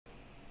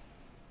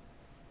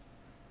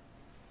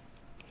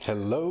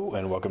Hello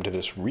and welcome to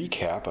this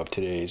recap of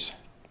today's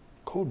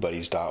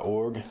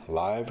CodeBuddies.org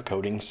live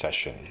coding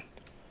session.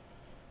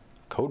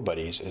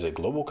 CodeBuddies is a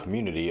global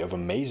community of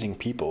amazing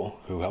people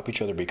who help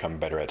each other become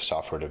better at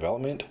software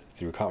development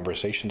through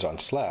conversations on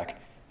Slack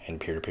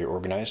and peer-to-peer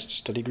organized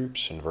study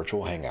groups and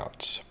virtual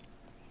hangouts.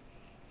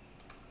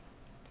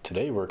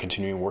 Today we're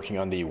continuing working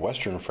on the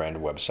Western Friend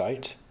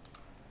website.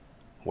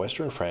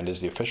 Western Friend is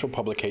the official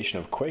publication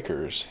of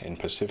Quakers in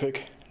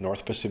Pacific,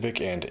 North Pacific,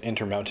 and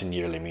Intermountain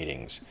yearly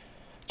meetings.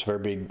 It's a very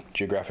big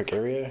geographic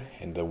area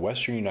in the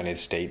western United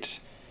States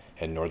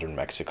and northern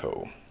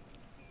Mexico.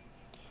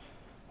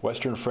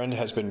 Western Friend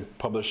has been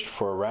published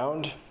for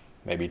around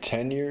maybe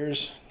 10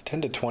 years,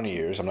 10 to 20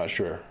 years, I'm not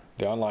sure.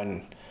 The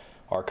online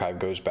archive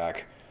goes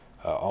back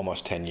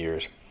almost 10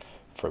 years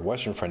for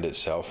Western Friend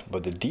itself,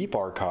 but the deep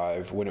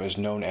archive, when it was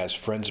known as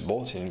Friends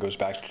Bulletin, goes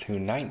back to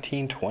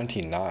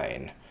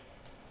 1929.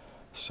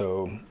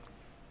 So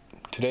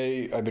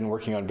today I've been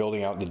working on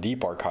building out the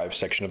deep archive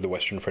section of the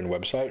Western Friend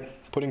website,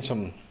 putting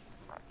some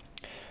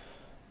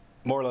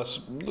more or less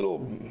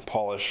little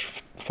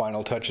polish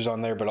final touches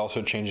on there, but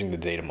also changing the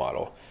data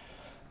model.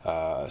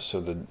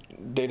 So the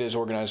data is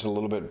organized a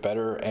little bit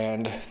better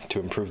and to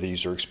improve the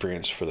user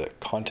experience for the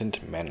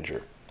content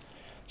manager.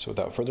 So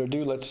without further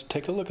ado, let's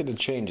take a look at the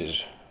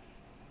changes.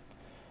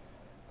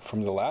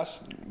 From the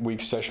last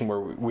week's session where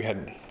we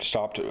had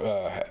stopped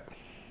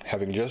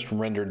having just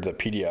rendered the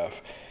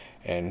PDF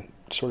and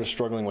sort of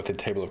struggling with the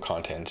table of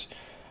contents,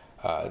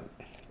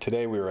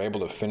 today we were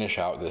able to finish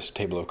out this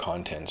table of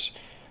contents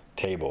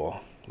table,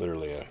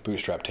 literally a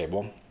Bootstrap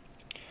table.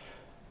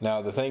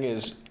 Now the thing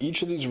is,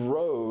 each of these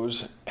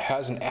rows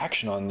has an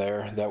action on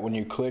there that when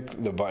you click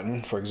the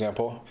button, for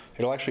example,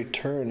 it'll actually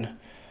turn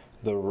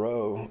the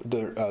row,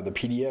 the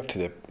PDF to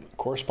the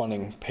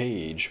corresponding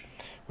page,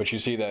 which you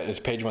see that is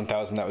page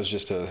 1000. That was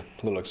just a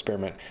little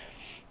experiment.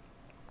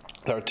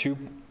 There are two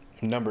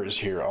numbers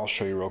here I'll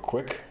show you real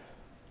quick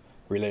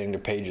relating to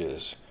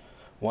pages.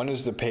 One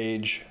is the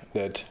page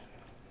that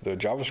the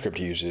JavaScript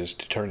uses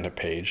to turn the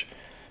page,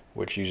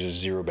 which uses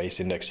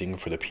zero-based indexing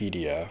for the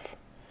PDF.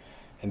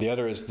 And the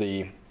other is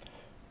the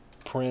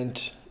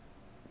print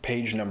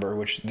page number,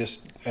 which this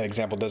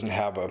example doesn't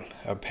have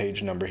a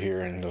page number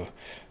here in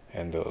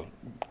the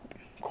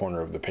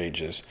corner of the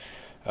pages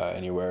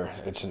anywhere.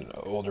 It's an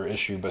older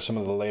issue, but some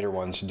of the later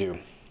ones do.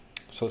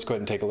 So let's go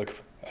ahead and take a look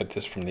at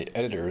this from the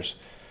editor's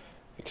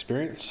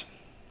experience.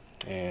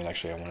 And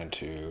actually I wanted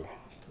to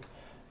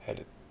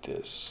edit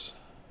this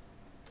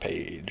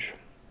page.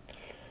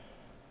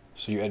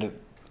 So you edit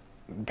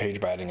the page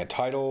by adding a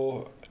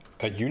title,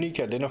 a unique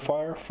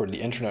identifier for the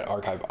Internet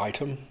Archive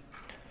item,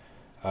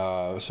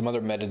 some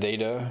other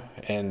metadata,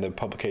 and the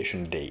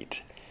publication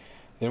date.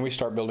 Then we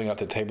start building out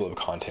the table of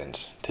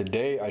contents.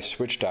 Today I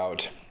switched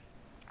out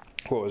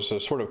what was a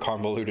sort of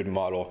convoluted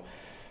model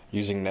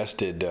using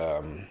nested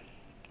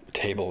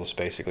tables,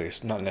 basically.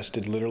 It's not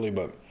nested literally,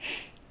 but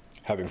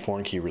having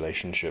foreign key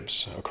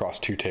relationships across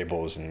two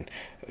tables and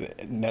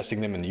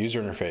nesting them in the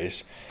user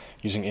interface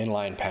using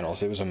inline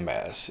panels. It was a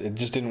mess. It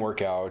just didn't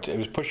work out. It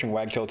was pushing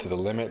Wagtail to the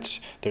limits.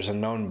 There's a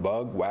known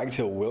bug.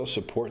 Wagtail will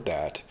support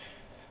that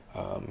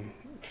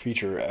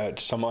feature at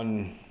some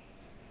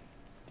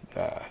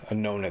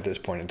unknown at this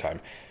point in time.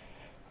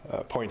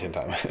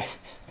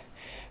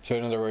 So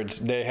in other words,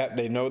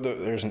 they know that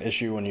there's an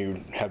issue when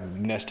you have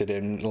nested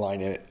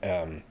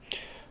inline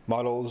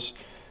models,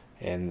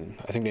 and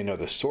I think they know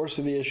the source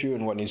of the issue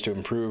and what needs to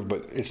improve,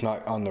 but it's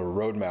not on the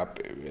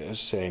roadmap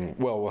saying,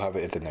 well, we'll have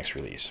it at the next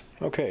release.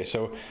 Okay,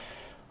 so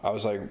I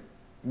was like,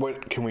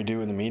 what can we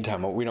do in the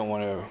meantime? Well, we don't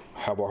want to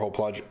have our whole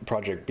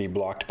project be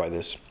blocked by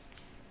this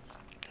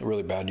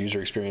really bad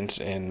user experience,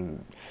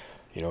 and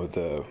you know,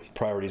 the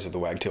priorities of the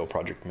Wagtail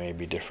project may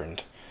be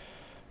different.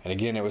 And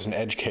again, it was an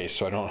edge case,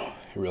 so I don't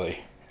really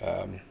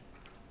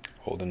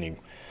hold any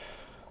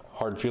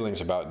hard feelings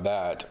about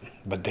that,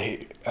 but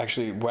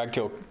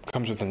Wagtail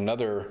comes with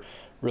another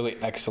really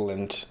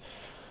excellent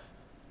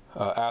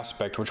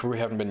aspect, which we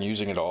haven't been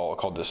using at all,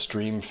 called the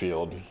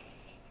StreamField.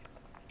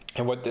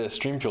 And what the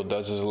StreamField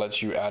does is it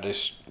lets you add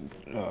it's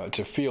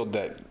a field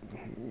that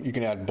you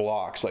can add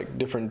blocks, like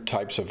different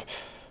types of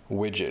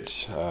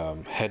widgets,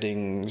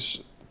 headings,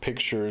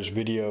 pictures,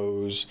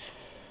 videos,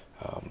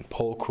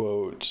 pull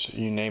quotes,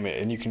 you name it,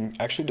 and you can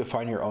actually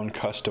define your own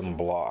custom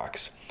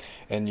blocks.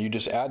 And you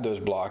just add those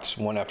blocks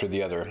one after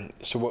the other.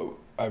 So what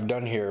I've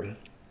done here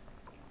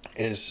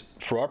is,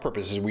 for our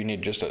purposes, we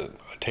need just a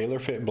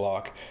tailor-fit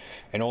block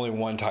and only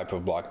one type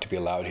of block to be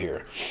allowed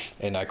here.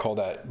 And I call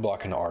that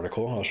block an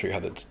article. I'll show you how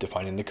that's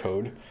defined in the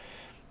code.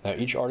 Now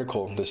each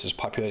article, this is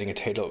populating a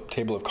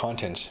table of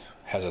contents,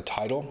 has a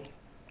title,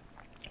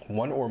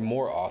 one or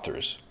more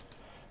authors.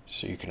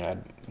 So you can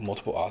add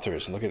multiple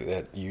authors, and look at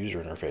that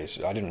user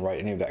interface. I didn't write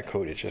any of that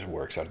code, it just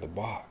works out of the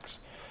box.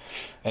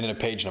 And then a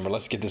page number.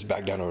 Let's get this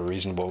back down to a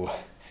reasonable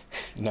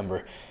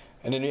number.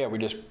 And then, yeah, we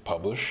just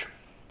publish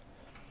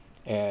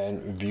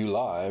and view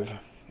live.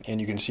 And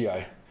you can see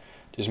I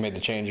just made the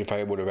change. If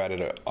I would have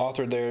added an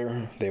author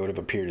there, they would have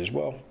appeared as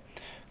well,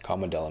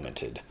 comma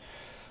delimited.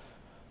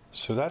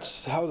 So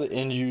that's how the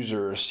end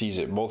user sees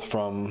it, both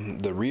from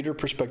the reader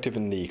perspective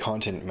and the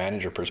content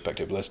manager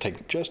perspective. Let's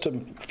take just a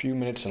few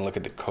minutes and look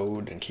at the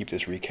code and keep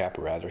this recap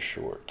rather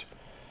short.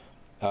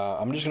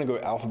 I'm just going to go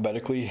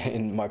alphabetically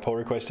in my pull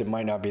request. It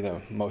might not be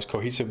the most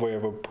cohesive way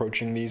of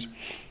approaching these.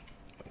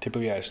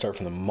 Typically I start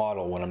from the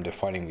model when I'm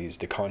defining these,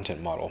 the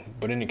content model.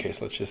 But in any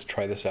case, let's just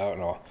try this out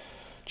and I'll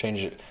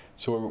change it.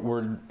 So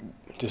we're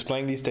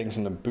displaying these things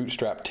in the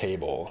Bootstrap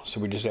table. So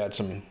we just add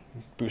some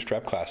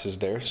Bootstrap classes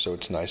there so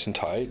it's nice and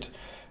tight.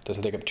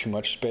 Doesn't take up too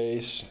much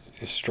space.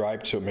 It's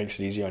striped so it makes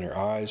it easy on your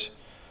eyes.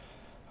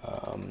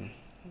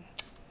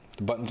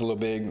 The button's a little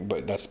big,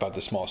 but that's about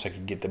the smallest I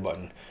could get the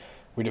button.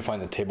 We define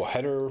the table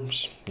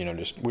headers,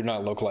 we're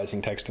not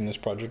localizing text in this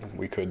project.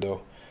 We could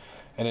though.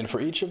 And then for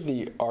each of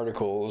the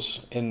articles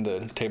in the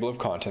table of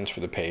contents for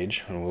the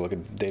page, and we'll look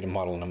at the data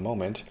model in a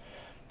moment,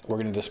 we're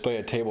going to display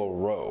a table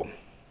row.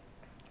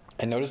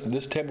 And notice that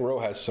this table row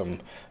has some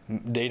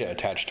data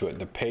attached to it,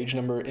 the page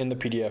number in the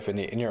PDF and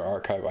the in your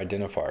archive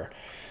identifier.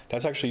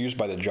 That's actually used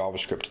by the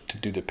JavaScript to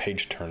do the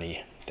page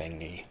turny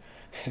thingy.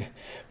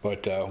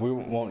 But we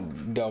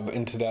won't delve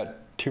into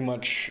that too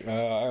much.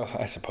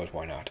 I suppose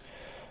why not?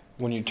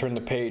 When you turn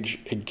the page,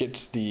 it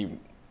gets the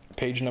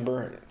page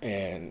number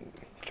and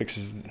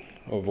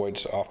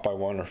avoids off by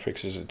 1 or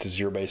fixes it to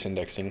zero-based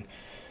indexing.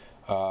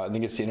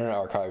 Then gets the Internet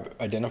Archive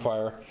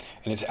identifier,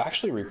 and it's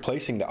actually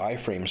replacing the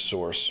iframe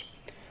source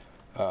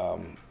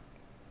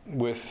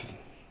with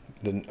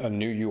a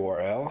new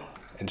URL,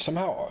 and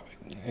somehow,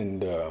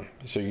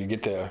 so you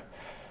get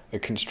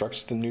it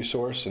constructs the new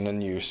source, and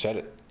then you set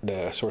it,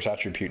 the source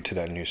attribute to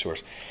that new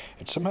source.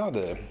 And somehow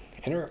the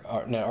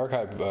Internet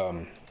Archive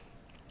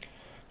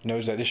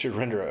knows that it should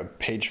render a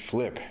page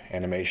flip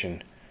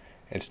animation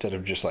instead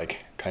of just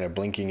like kind of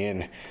blinking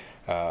in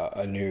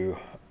a new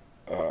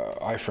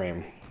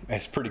iframe.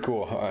 It's pretty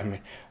cool. I'm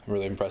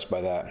really impressed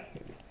by that.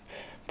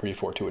 Pretty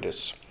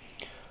fortuitous.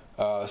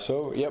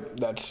 So yep,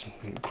 that's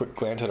a quick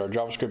glance at our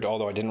JavaScript,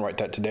 although I didn't write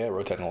that today. I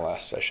wrote that in the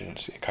last session.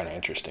 It's kind of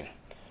interesting.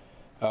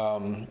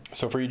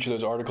 So for each of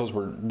those articles,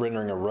 we're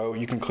rendering a row.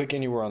 You can click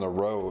anywhere on the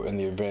row in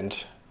the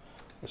event.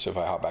 So if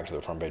I hop back to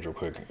the front page real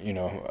quick,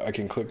 I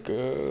can click,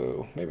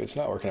 maybe it's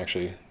not working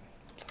actually.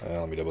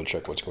 Let me double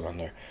check what's going on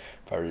there.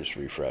 If I just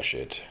refresh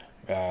it,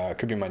 it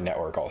could be my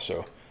network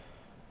also.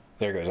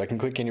 There it goes. I can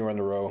click anywhere on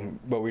the row,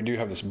 but we do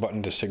have this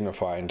button to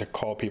signify and to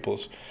call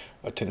people's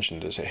attention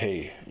to say,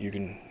 hey, you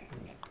can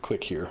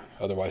click here.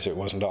 Otherwise it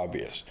wasn't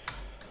obvious.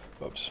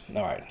 Whoops.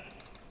 All right.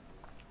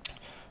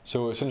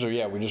 So essentially,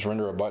 yeah, we just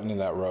render a button in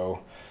that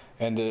row,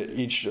 and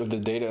each of the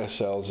data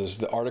cells is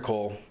the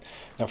article.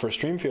 Now for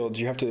StreamField,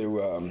 you have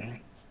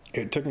to,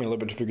 it took me a little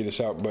bit to figure this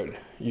out, but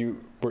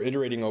we're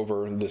iterating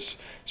over this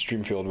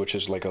StreamField, which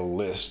is like a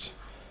list,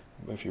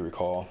 if you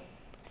recall,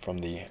 from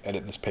the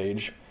edit this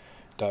page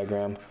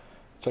diagram.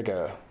 It's like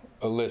a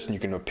list, and you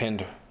can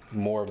append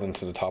more of them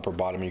to the top or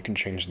bottom. You can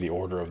change the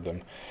order of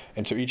them.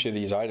 And so each of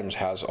these items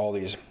has all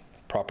these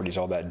properties,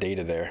 all that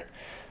data there.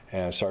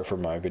 And sorry for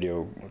my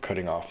video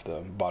cutting off the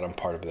bottom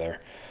part of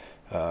there.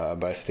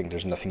 But I think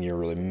there's nothing you're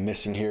really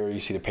missing here. You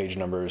see the page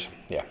numbers.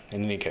 Yeah,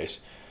 in any case,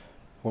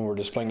 when we're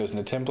displaying those in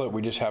the template,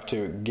 we just have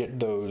to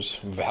get those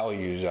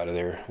values out of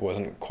there. It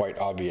wasn't quite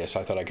obvious.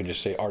 I thought I could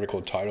just say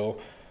article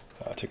title.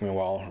 It took me a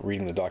while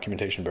reading the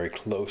documentation very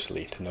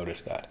closely to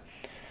notice that.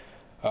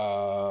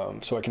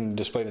 So I can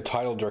display the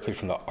title directly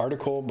from the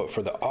article, but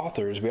for the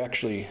authors, we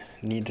actually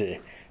need to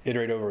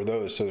iterate over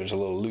those. So there's a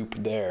little loop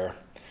there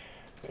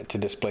to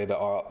display the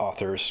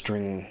author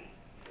string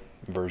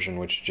version,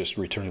 which just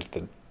returns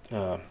the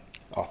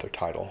author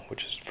title,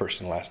 which is first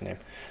and last name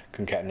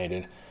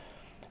concatenated.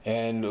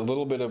 And a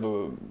little bit of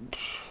a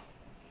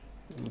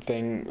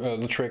thing,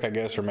 the trick, I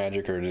guess, or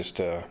magic, or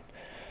just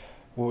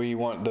we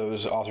want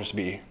those authors to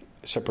be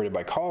separated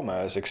by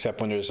commas,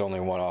 except when there's only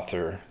one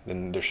author,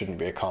 then there shouldn't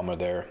be a comma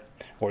there,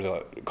 or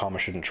the comma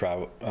shouldn't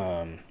trail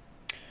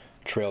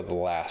the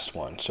last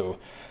one. So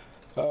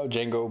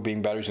Django,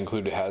 being batteries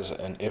included, has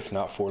an if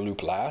not for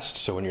loop last.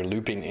 So when you're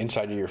looping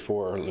inside of your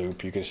for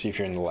loop, you can see if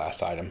you're in the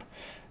last item.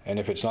 And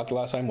if it's not the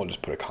last item, we'll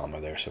just put a comma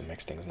there, so it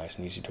makes things nice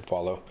and easy to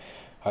follow.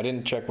 I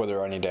didn't check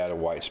whether I need to add a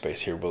white space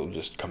here, but we'll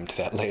just come to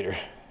that later.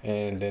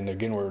 And then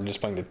again, we're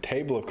displaying the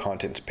table of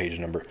contents page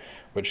number,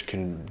 which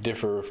can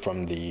differ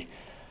from the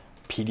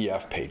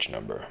PDF page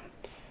number.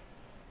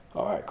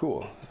 All right,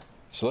 cool.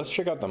 So let's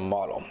check out the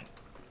model.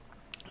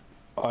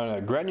 On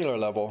a granular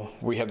level,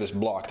 we have this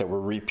block that we're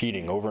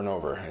repeating over and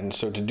over. And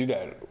so to do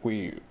that,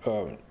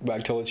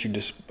 Wagtail lets you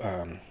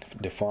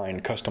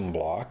define custom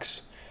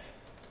blocks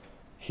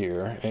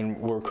here. And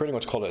we're creating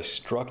what's called a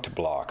struct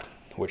block,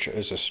 which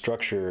is a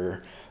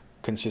structure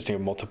consisting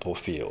of multiple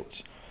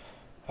fields.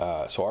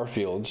 So our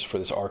fields for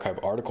this archive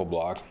article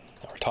block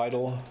are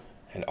title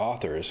and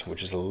authors,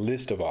 which is a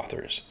list of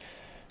authors.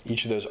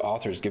 Each of those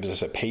authors gives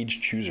us a page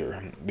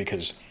chooser,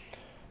 because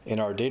in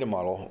our data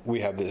model,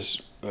 we have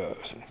this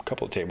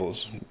couple of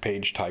tables,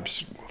 page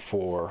types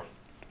for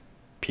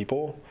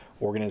people,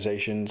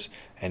 organizations,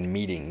 and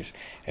meetings.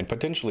 And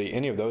potentially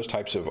any of those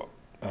types of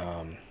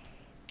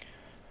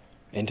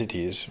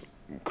entities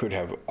could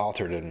have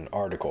authored an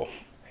article.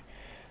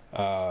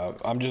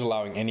 I'm just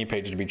allowing any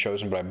page to be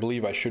chosen, but I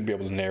believe I should be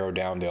able to narrow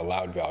down the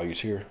allowed values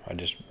here. I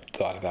just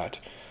thought of that.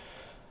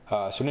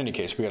 So in any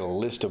case, we got a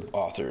list of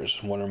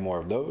authors, one or more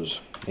of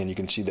those, and you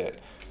can see that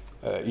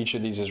each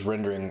of these is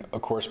rendering a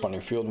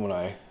corresponding field. When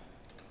I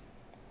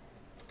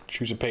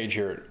choose a page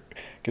here, it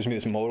gives me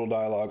this modal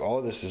dialog. All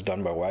of this is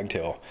done by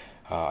Wagtail.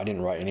 I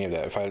didn't write any of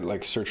that. If I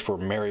like search for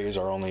Mary is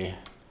our only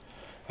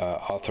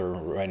author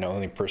right now,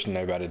 only person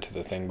I've added to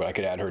the thing, but I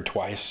could add her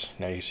twice.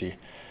 Now you see,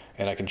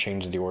 and I can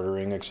change the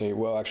ordering. Like say,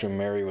 well, actually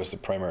Mary was the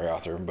primary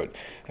author, but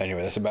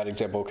anyway, that's a bad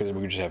example because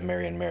we could just have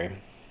Mary and Mary.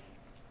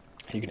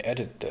 You can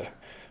edit the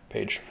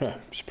page.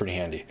 It's pretty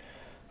handy.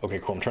 Okay,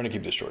 cool. I'm trying to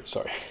keep this short.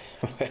 Sorry,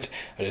 but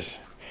I just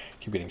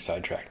keep getting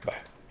sidetracked by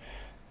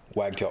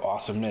Wagtail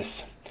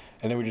awesomeness.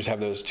 And then we just have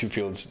those two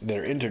fields that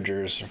are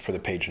integers for the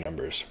page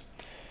numbers.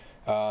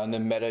 And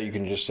then meta, you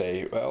can just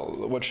say, well,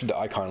 what should the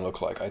icon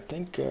look like? I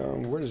think,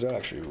 where does that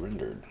actually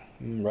rendered?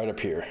 Right up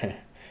here,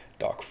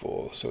 doc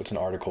full. So it's an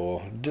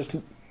article. Just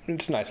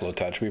it's a nice little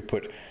touch. We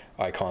put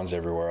icons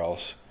everywhere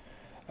else.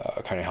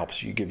 Kind of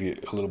helps you, give you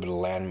a little bit of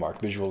landmark,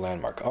 visual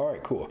landmark. All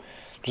right, cool.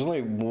 There's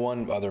only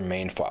one other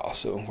main file,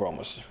 so we're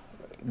almost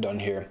done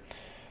here.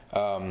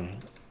 So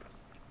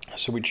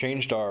we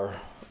changed our,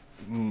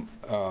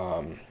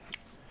 I think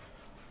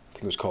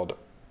it was called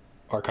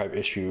archive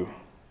issue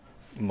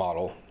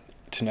model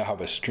to now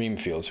have a stream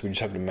field. So we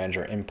just have to manage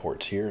our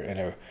imports here.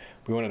 And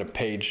we wanted a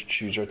page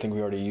chooser. I think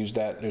we already used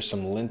that. There's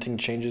some linting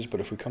changes, but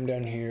if we come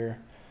down here,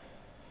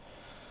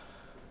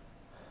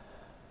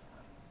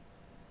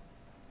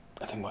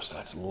 I think most of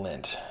that's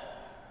lint.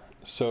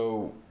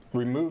 So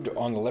removed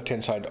on the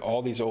left-hand side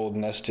all these old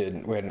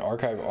nested, we had an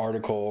archive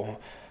article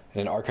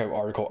and an archive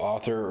article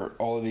author,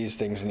 all of these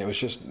things, and it was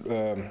just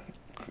a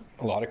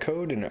lot of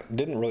code, and it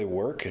didn't really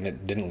work, and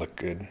it didn't look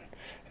good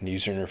in the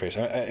user interface.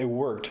 It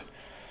worked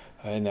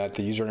in that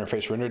the user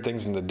interface rendered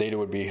things and the data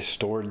would be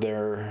stored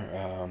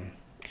there.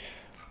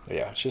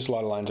 Yeah, it's just a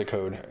lot of lines of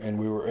code, and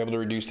we were able to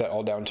reduce that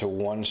all down to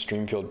one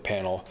StreamField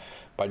panel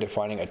by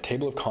defining a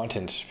table of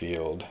contents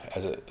field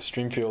as a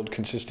stream field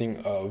consisting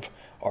of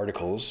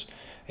articles,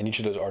 and each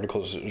of those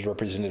articles is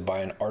represented by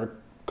an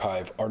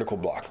archive article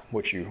block,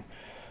 which you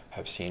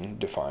have seen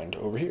defined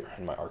over here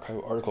in my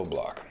archive article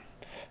block.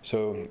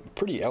 So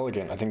pretty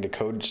elegant. I think the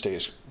code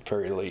stays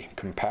fairly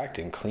compact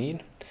and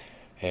clean,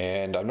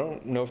 and I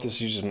don't know if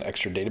this uses an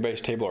extra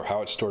database table or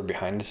how it's stored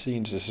behind the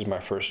scenes. This is my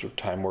first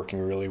time working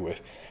really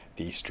with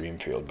the stream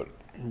field, but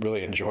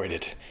really enjoyed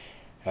it.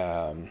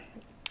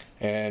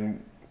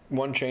 And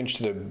one change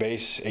to the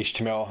base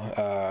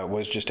HTML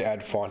was just to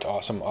add font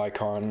awesome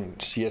icon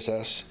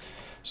CSS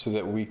so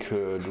that we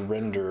could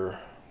render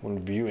when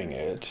viewing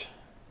it.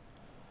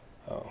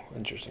 Oh,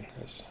 interesting.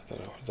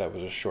 That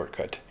was a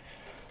shortcut.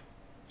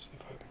 See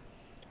if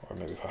or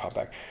maybe if I hop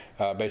back.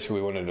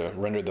 Basically, we wanted to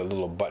render the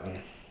little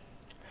button.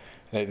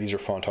 These are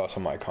font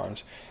awesome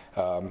icons.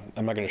 I'm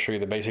not going to show you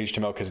the base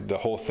HTML because the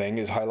whole thing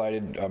is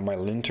highlighted. My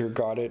linter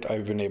got it.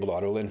 I've enabled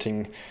auto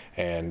linting,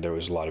 and there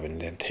was a lot of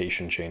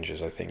indentation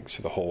changes, I think.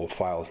 So the whole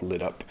file is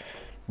lit up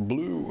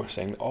blue,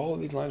 saying all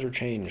of these lines are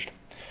changed.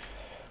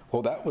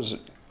 Well, that was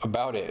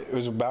about it. It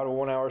was about a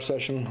 1 hour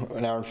session,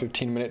 1 hour and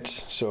 15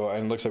 minutes. So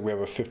it looks like we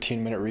have a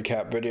 15-minute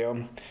recap video.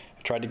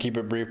 I tried to keep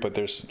it brief, but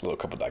there's a little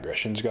couple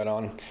digressions got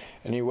on.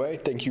 Anyway,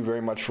 thank you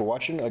very much for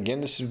watching. Again,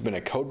 this has been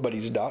a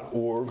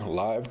CodeBuddies.org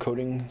live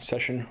coding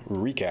session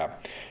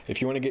recap.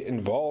 If you want to get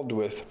involved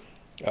with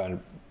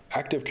an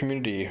active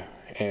community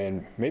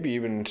and maybe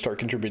even start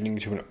contributing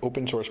to an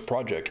open source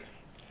project,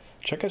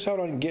 check us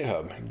out on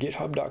GitHub,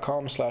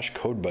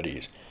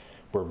 github.com/CodeBuddies.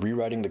 We're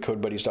rewriting the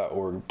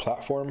CodeBuddies.org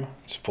platform.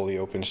 It's fully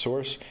open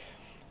source.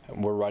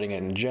 We're writing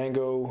it in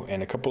Django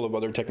and a couple of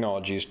other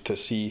technologies to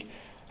see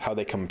how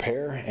they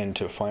compare and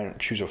to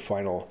choose a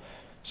final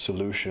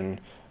solution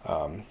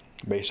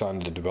based on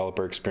the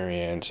developer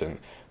experience and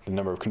the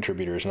number of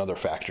contributors and other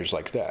factors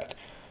like that.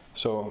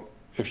 So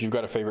if you've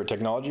got a favorite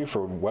technology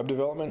for web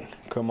development,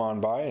 come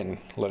on by and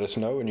let us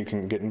know, and you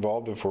can get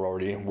involved if we're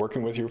already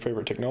working with your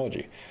favorite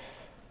technology.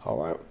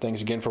 All right,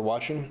 thanks again for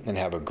watching, and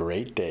have a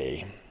great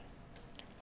day.